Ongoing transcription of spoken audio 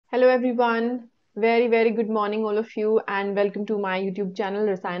Hello everyone, very good morning all of you and welcome to my YouTube channel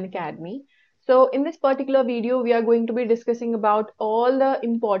Rasayan Academy. So in this particular video we are going to be discussing about all the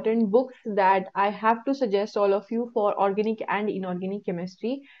important books that I have to suggest all of you for organic and inorganic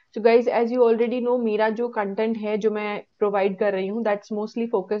chemistry. So guys, as you already know, मेरा जो content है जो मैं provide कर रही हूँ that's mostly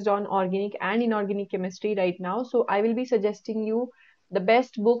focused on organic and inorganic chemistry right now. So I will be suggesting you the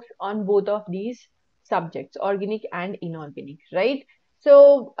best books on both of these subjects, organic and inorganic, right?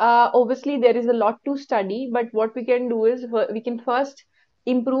 So obviously there is a lot to study, but what we can do is we can first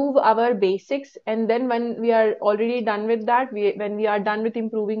improve our basics, and then when we are already done with that, when we are done with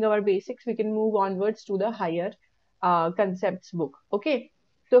improving our basics, we can move onwards to the higher concepts book. Okay.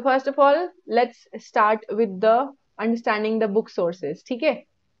 So first of all, let's start with the understanding the book sources. Okay.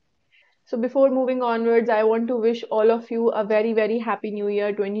 So before moving onwards, I want to wish all of you a very happy new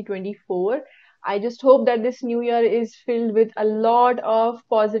year 2024. I just hope that this new year is filled with a lot of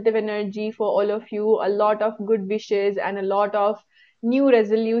positive energy for all of you, a lot of good wishes and a lot of new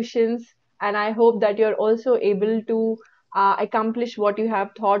resolutions. And I hope that you're also able to accomplish what you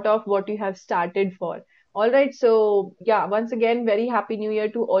have thought of, what you have started for. All right. So yeah, once again, very happy new year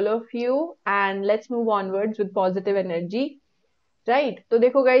to all of you. And let's move onwards with positive energy. Right. So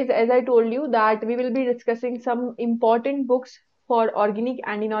देखो guys, as I told you that we will be discussing some important books for organic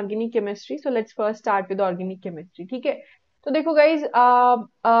and inorganic chemistry. So let's first start with organic chemistry. ठीक है. तो देखो guys,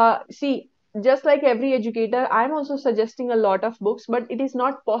 see, just like every educator, I'm also suggesting a lot of books, but it is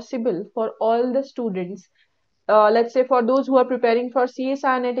not possible for all the students, let's say for those who are preparing for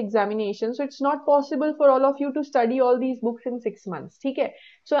CSIR NET examination. So it's not possible for all of you to study all these books in 6 months. Okay.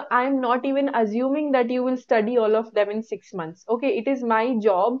 So I'm not even assuming that you will study all of them in 6 months. Okay. It is my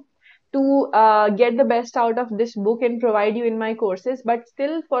job to get the best out of this book and provide you in my courses. But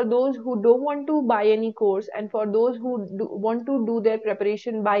still, for those who don't want to buy any course and for those who want to do their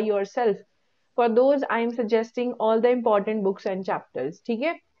preparation by yourself, for those I am suggesting all the important books and chapters.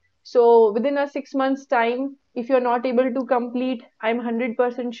 Okay. So within a 6 months time, if you're not able to complete, I'm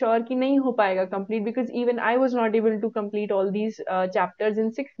 100% sure कि नहीं हो पाएगा complete, because even I was not able to complete all these chapters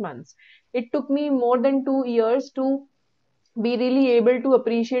in 6 months. It took me more than 2 years to be really able to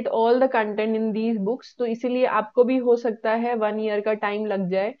appreciate all the content in these books. तो इसीलिए आपको भी हो सकता है 1 year का time लग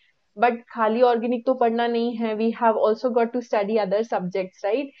जाए. But खाली organic तो पढ़ना नहीं है. We have also got to study other subjects,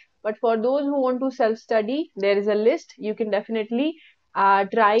 right? But for those who want to self-study, there is a list. You can definitely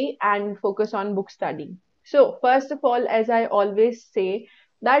try and focus on book study. So first of all, as I always say,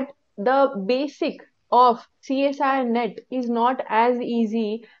 that the basic of CSIR NET is not as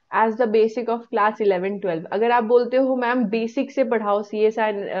easy as the basic of class 11-12. अगर आप बोलते हो ma'am basic से पढ़ाओ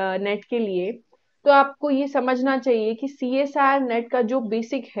CSIR net के लिए, तो आपको ये समझना चाहिए कि CSIR नेट का जो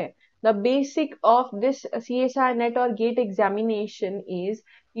बेसिक है, the basic of this CSIR NET or GATE examination is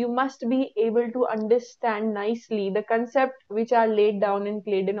you must be able to understand nicely the concept which are laid down in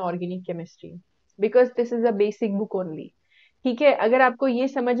Claydon Organic Chemistry, because this is a basic book only. ठीक है. अगर आपको ये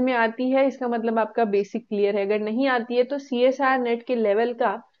समझ में आती है, इसका मतलब आपका बेसिक क्लियर है. अगर नहीं आती है तो CSIR नेट के लेवल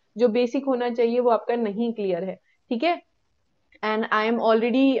का जो बेसिक होना चाहिए वो आपका नहीं क्लियर है. ठीक है. And I am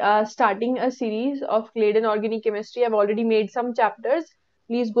already starting a series of Claydon Organic Chemistry. I've already made some chapters.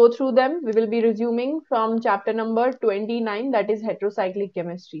 Please go through them. We will be resuming from chapter number 29, that is heterocyclic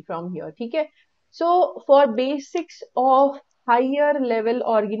chemistry, from here. Okay. So for basics of higher level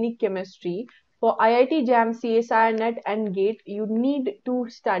organic chemistry, for IIT JAM, CSIR NET and GATE, you need to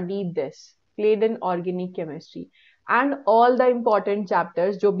study this Claydon Organic Chemistry and all the important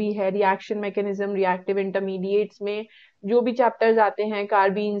chapters जो भी है, reaction mechanism, reactive intermediates में जो भी chapters आते हैं,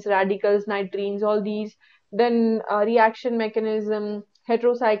 carbenes, radicals, nitrines, all these, then reaction mechanism,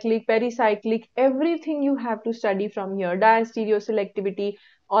 heterocyclic, pericyclic, everything you have to study from here. Diastereoselectivity,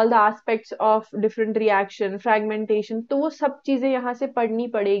 all the aspects of different reaction, fragmentation, तो वो सब चीजें यहाँ से पढ़नी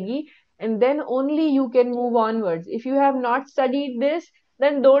पड़ेगी, and then only you can move onwards. If you have not studied this,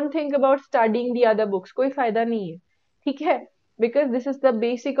 then don't think about studying the other books. कोई फायदा नहीं है. ठीक है. Because this is the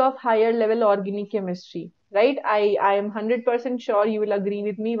basic of higher level organic chemistry, right? I am 100% sure you will agree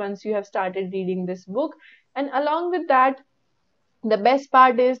with me once you have started reading this book. And along with that, the best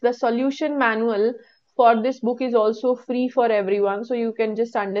part is the solution manual for this book is also free for everyone, so you can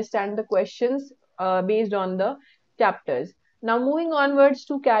just understand the questions based on the chapters. Now moving onwards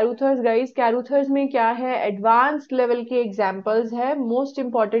to Caruthers, guys. Caruthers में क्या है? Advanced level के examples है. Most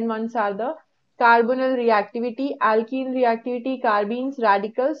important ones are the carbonyl reactivity, alkene reactivity, carbenes,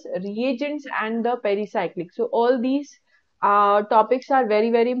 radicals, reagents, and the pericyclic. So all these topics are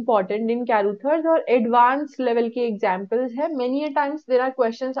very important in Caruthers, और advanced level के examples है. Many a times there are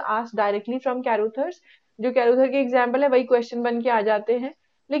questions asked directly from Caruthers. जो Caruthers के example है वही question बन के आ जाते हैं.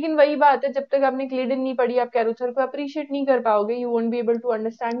 लेकिन वही बात है, जब तक आपने क्लेडन नहीं पढ़ी आप कैरुथर को अप्रिशिएट नहीं कर पाओगे, you won't be able to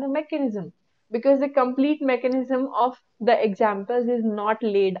understand the mechanism, because the complete mechanism of the examples is not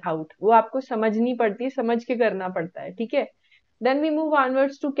laid out, वो आपको समझनी पड़ती है, समझ के करना पड़ता है, ठीक है। Then we move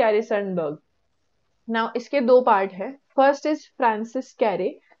onwards to Kaire सनबर्ग। Now इसके दो पार्ट है। First is Francis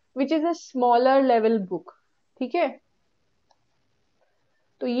Kaire which is a smaller level book, ठीक है।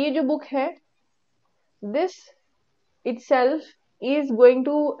 तो ये जो बुक है, this itself is going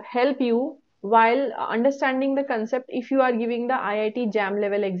to help you while understanding the concept if you are giving the IIT JAM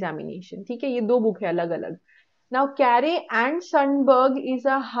level examination, ठीक है। ये दो बुक है अलग अलग। Now Carey and Sundberg is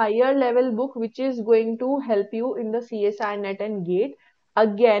a higher level book which is going to help you in the CSIR NET and GATE.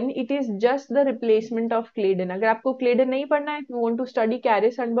 Again it is just the replacement of Claydon. अगर आपको Claydon नहीं पढ़ना है, if you want to study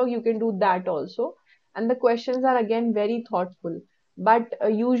Carey Sundberg you can do that also, and the questions are again very thoughtful. But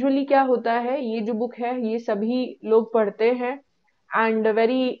usually क्या होता है, ये जो बुक है ये सभी लोग पढ़ते हैं and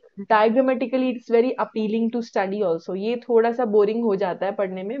very diagrammatically it's very appealing to study also. ये थोड़ा सा बोरिंग हो जाता है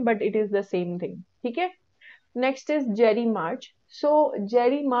पढ़ने में, but it is the same thing, ठीक है। Next is Jerry March. So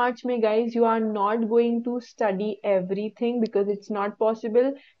Jerry मार्च में guys you are not going to study everything because it's not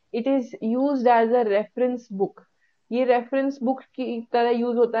possible. It is used as a reference book, ये reference book की तरह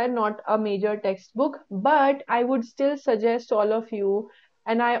use होता है, not a major text book. But I would still suggest all of you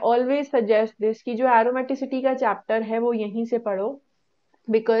and I always suggest this कि जो aromaticity का chapter है वो यहीं से पढ़ो,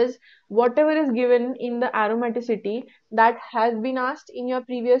 because whatever is given in the aromaticity that has been asked in your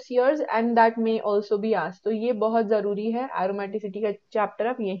previous years and that may also be asked, तो ये बहुत जरूरी है, aromaticity का चैप्टर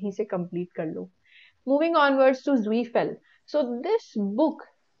आप यहीं से कंप्लीट कर लो। Moving onwards to Zweifel. So this book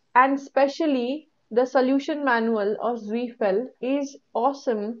and especially the solution manual of Zweifel is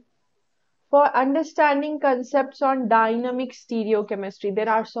awesome for understanding concepts on dynamic stereochemistry. There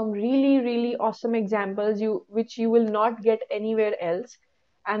are some really awesome examples which you will not get anywhere else,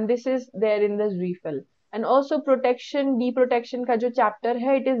 and this is there in the Zweifel. And also protection deprotection का जो chapter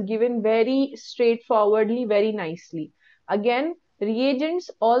है, it is given very straightforwardly, very nicely. Again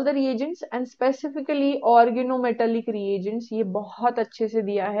reagents, all the reagents and specifically organometallic reagents, ये बहुत अच्छे से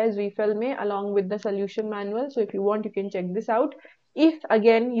दिया है Zweifel में along with the solution manual. So if you want you can check this out if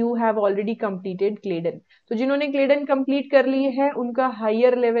again you have already completed Claydon. तो जिन्होंने Claydon complete कर ली है उनका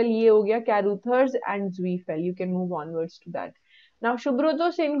higher level ये हो गया Caruthers and Zweifel. You can move onwards to that. Now Shubroto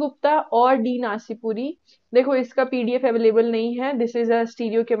Sengupta और D नासीपुरी, देखो इसका PDF available नहीं है. This is a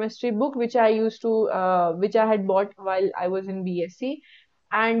stereochemistry book which I used to which I had bought while I was in BSc,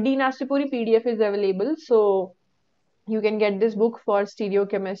 and D नासीपुरी PDF is available, so you can get this book for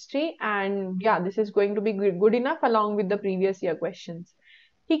stereochemistry, and yeah, this is going to be good enough along with the previous year questions,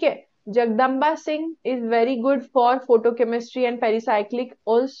 ठीक है। Jagdamba Singh is very good for photochemistry and pericyclic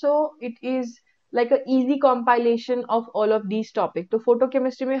also. It is like a easy compilation of all of these topics. तो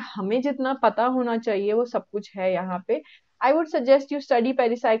photochemistry में हमें जितना पता होना चाहिए वो सब कुछ है यहाँ पे। I would suggest you study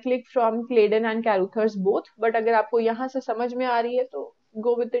pericyclic from Claydon and Caruthers both, but अगर आपको यहाँ से समझ में आ रही है तो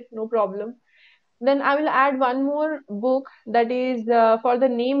go with it, no problem. Then I will add one more book that is for the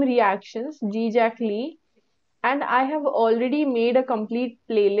name reactions, G. Lee, and I have already made a complete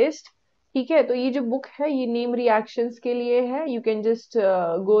playlist. ठीक है, तो ये जो book है ये name reactions के लिए है. You can just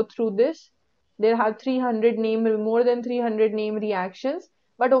go through this. There are 300 more than 300 name reactions,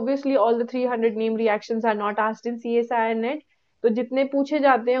 but obviously all the 300 name reactions are not asked in CSIR NET. तो जितने पूछे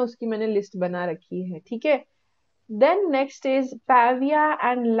जाते हैं उसकी मैंने लिस्ट बना रखी है, ठीक है। Then next is Pavia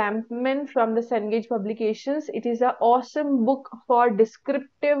and Lampman from the Cengage Publications. It is an awesome book for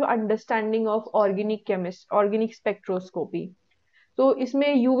descriptive understanding of organic spectroscopy. तो इसमें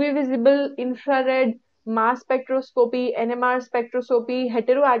UV visible, infrared, mass spectroscopy, NMR spectroscopy,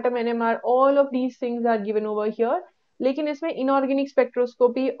 heteroatom NMR, all of these things are given over here. लेकिन इसमें inorganic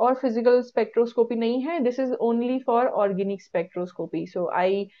spectroscopy और physical spectroscopy नहीं है. This is only for organic spectroscopy. So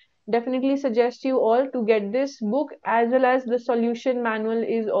I definitely suggest you all to get this book, as well as the solution manual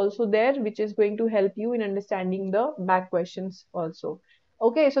is also there, which is going to help you in understanding the back questions also.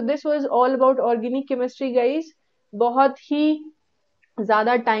 Okay, so this was all about organic chemistry, guys. बहुत ही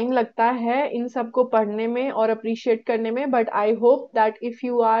ज़्यादा time लगता है इन सबको पढ़ने में और appreciate करने में, but I hope that if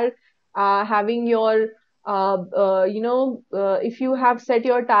you are having your if you have set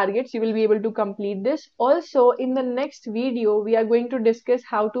your targets, you will be able to complete this. Also in the next video we are going to discuss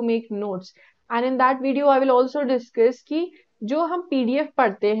how to make notes, and in that video I will also discuss कि जो हम PDF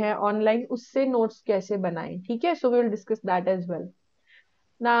पढ़ते हैं online उससे notes कैसे बनाएं, ठीक है। So we will discuss that as well.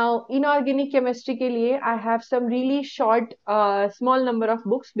 Now, inorganic chemistry के लिए I have some really short, small number of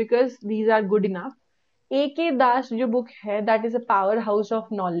books because these are good enough. A.K. Das जो book है, that is a powerhouse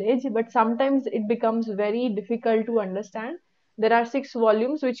of knowledge, but sometimes it becomes very difficult to understand there are 6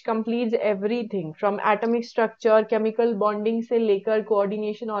 volumes which completes everything from atomic structure, chemical bonding से लेकर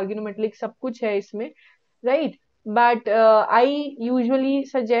coordination, organometallic सब कुछ है इसमें, right? But I usually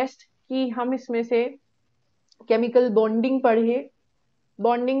suggest कि हम इसमें से chemical bonding पढ़े,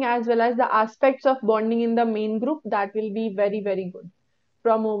 bonding as well as the aspects of bonding in the main group. That will be very very good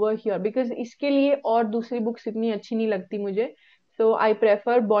from over here, because इसके लिए और दूसरी बुक्स इतनी अच्छी नहीं लगती मुझे, so I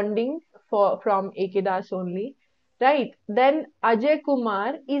prefer bonding from AK Das only, right? Then Ajay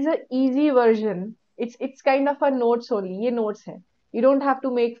Kumar is a easy version. It's kind of a notes only. ये notes है. You don't have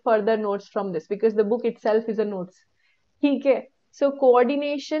to make further notes from this because the book itself is a notes. ठीक है. So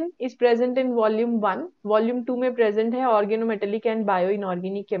coordination is present in volume 1. Volume 2 में present है organometallic and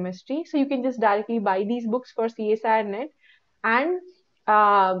bioinorganic chemistry. So you can just directly buy these books for CSIR NET. And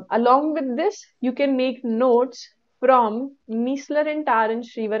along with this, you can make notes from Miesler and Tar and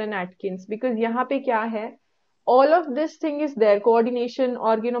Shriver and Atkins, because यहाँ पे क्या है, all of this thing is there. Coordination,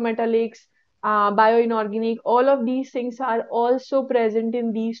 organometallics, bioinorganic, all of these things are also present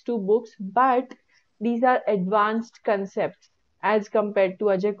in these 2 books, but these are advanced concepts as compared to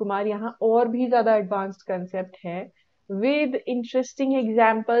Ajay Kumar. यहाँ और भी ज़्यादा advanced concept है with interesting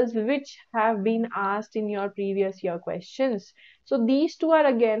examples which have been asked in your previous year questions. So these 2 are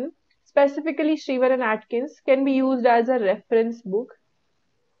again specifically Shriver and Atkins can be used as a reference book.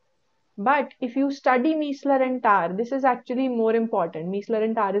 But if you study Miesler and Tar, this is actually more important. Miesler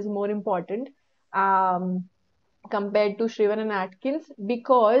and Tar is more important compared to Shriver and Atkins,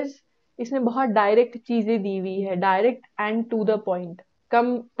 because इसमें बहुत direct चीजें दी हुई है, direct and to the point,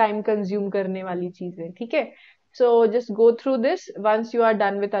 come time consume करने वाली चीजें, ठीक है? So just go through this once you are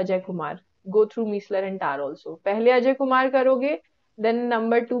done with Ajay Kumar. Go through Miesler and Tar also. पहले अजय कुमार करोगे, then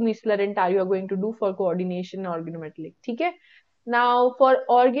number 2 Miesler and Tar you are going to do for coordination organometallic, ठीक है? Now for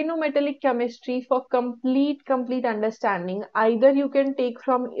organometallic chemistry, for complete understanding, either you can take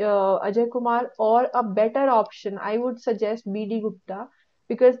from Ajay Kumar, or a better option I would suggest BD Gupta,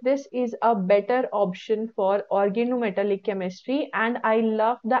 because this is a better option for organometallic chemistry. And I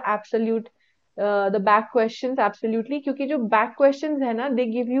love the absolute the back questions absolutely, क्योंकि जो back questions है ना, they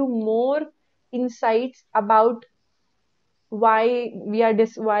give you more insights about why we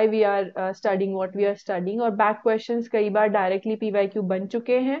are studying what we are studying. और back questions कई बार directly PYQ बन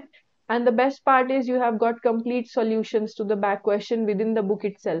चुके हैं. And the best part is you have got complete solutions to the back question within the book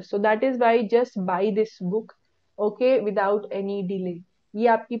itself. So that is why just buy this book, okay, without any delay. ये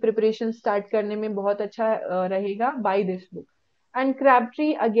आपकी preparation start करने में बहुत अच्छा रहेगा. By this book. And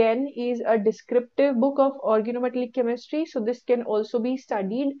Crabtree again is a descriptive book of organometallic chemistry, so this can also be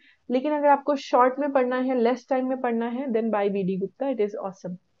studied. लेकिन अगर आपको शॉर्ट में पढ़ना है, लेस टाइम में पढ़ना है, then buy BD Gupta. It is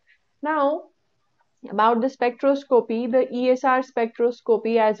awesome. Now about the spectroscopy, the ESR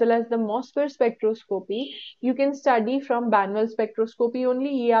spectroscopy as well as the MOSFET spectroscopy, you can study from Banwell spectroscopy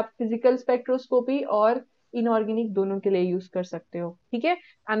only. ये आप physical spectroscopy और inorganic दोनों के लिए use कर सकते हो, ठीक है?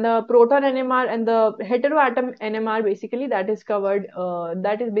 And the proton NMR and the heteroatom NMR, basically that is covered,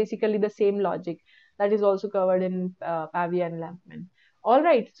 that is basically the same logic that is also covered in Pavia and Lampman. All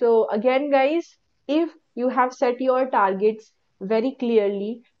right, so again guys, if you have set your targets very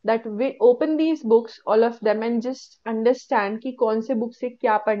clearly, that we open these books, all of them, and just understand कि कौन से book से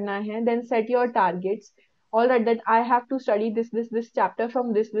क्या पढ़ना है, then set your targets. All right, that I have to study this chapter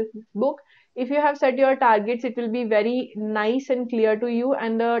from this book. If you have set your targets, it will be very nice and clear to you,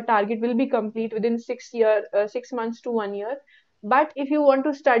 and the target will be complete within 6 months to 1 year. But if you want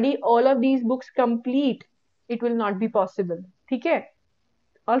to study all of these books complete, it will not be possible. ठीक है?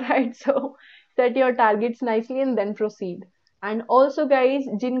 All right, so set your targets nicely and then proceed. And also guys,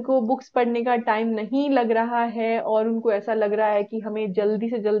 जिनको books पढ़ने का time नहीं लग रहा है और उनको ऐसा लग रहा है कि हमें जल्दी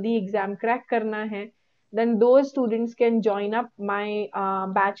से जल्दी एग्जाम क्रैक करना है, then those students can join up my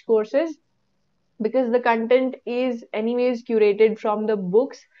batch courses, because the content is anyways curated from the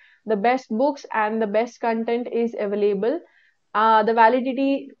books. The best books and the best content is available. The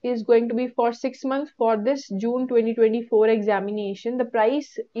validity is going to be for 6 months for this June 2024 examination. The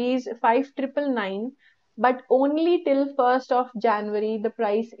price is 5,999, but only till 1st of January the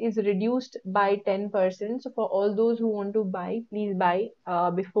price is reduced by 10%. So for all those who want to buy, please buy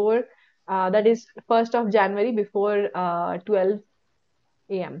before that is 1st of January before 12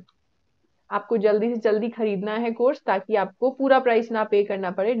 AM. आपको जल्दी से जल्दी खरीदना है course, ताकि आपको पूरा price ना पे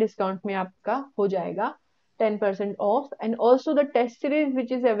करना पड़े. डिस्काउंट में आपका हो जाएगा 10% of. And also the test series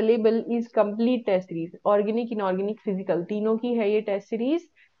which is available is complete test series, organic, inorganic, physical, तीनों की है ये test series.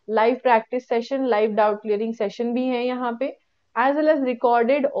 Live practice session, live doubt clearing session भी है यहाँ पे, एज वेल एज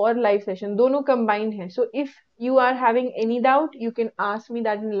रिकॉर्डेड और लाइव सेशन दोनों कंबाइंड है. So if you are having any doubt, you can ask me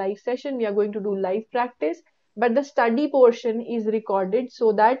that in live session. We are going to do live practice. but the study portion is recorded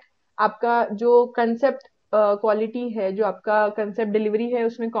so that आपका जो concept quality है, जो आपका concept delivery है,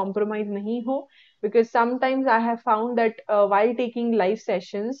 उसमें compromise नहीं हो. Because sometimes I have found that while taking live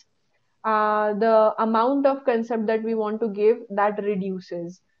sessions, the amount of concept that we want to give, that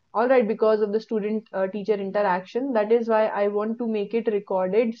reduces. All right, because of the student teacher interaction, that is why I want to make it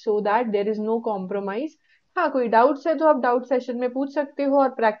recorded so that there is no compromise. हाँ, कोई doubts है तो आप doubt session में पूछ सकते हो, और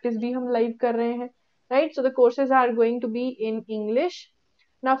प्रैक्टिस भी हम लाइव कर रहे हैं. Right, so the courses are going to be in English.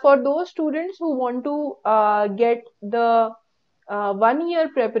 Now for those students who want to get the 1 year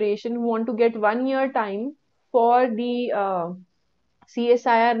preparation, who want to get 1 year time for the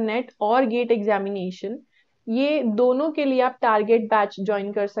CSIR net और gate examination, ये दोनों के लिए आप target batch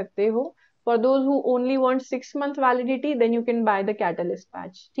join कर सकते हो. For those who only want 6 month validity, then you can by the catalyst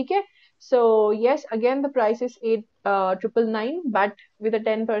batch. ठीक है. So yes, again the price is 8,999, but with a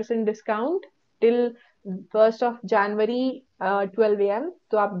 10% discount till 1st of January 12 AM.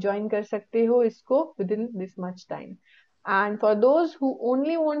 तो आप join कर सकते हो इसको with in this much time. And for those who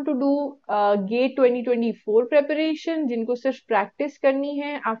only want to do GATE 2024 preparation, जिनको सिर्फ practice करनी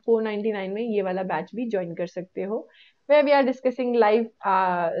है, आप 499 में ये वाला बैच भी ज्वाइन कर सकते हो, where we are discussing live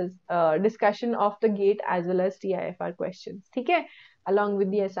discussion of the GATE as well as TIFR questions. ठीक है, along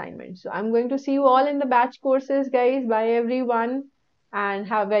with the assignments. So I'm going to see you all in the batch courses, guys. Bye everyone, and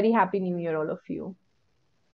have a very happy new year, all of you.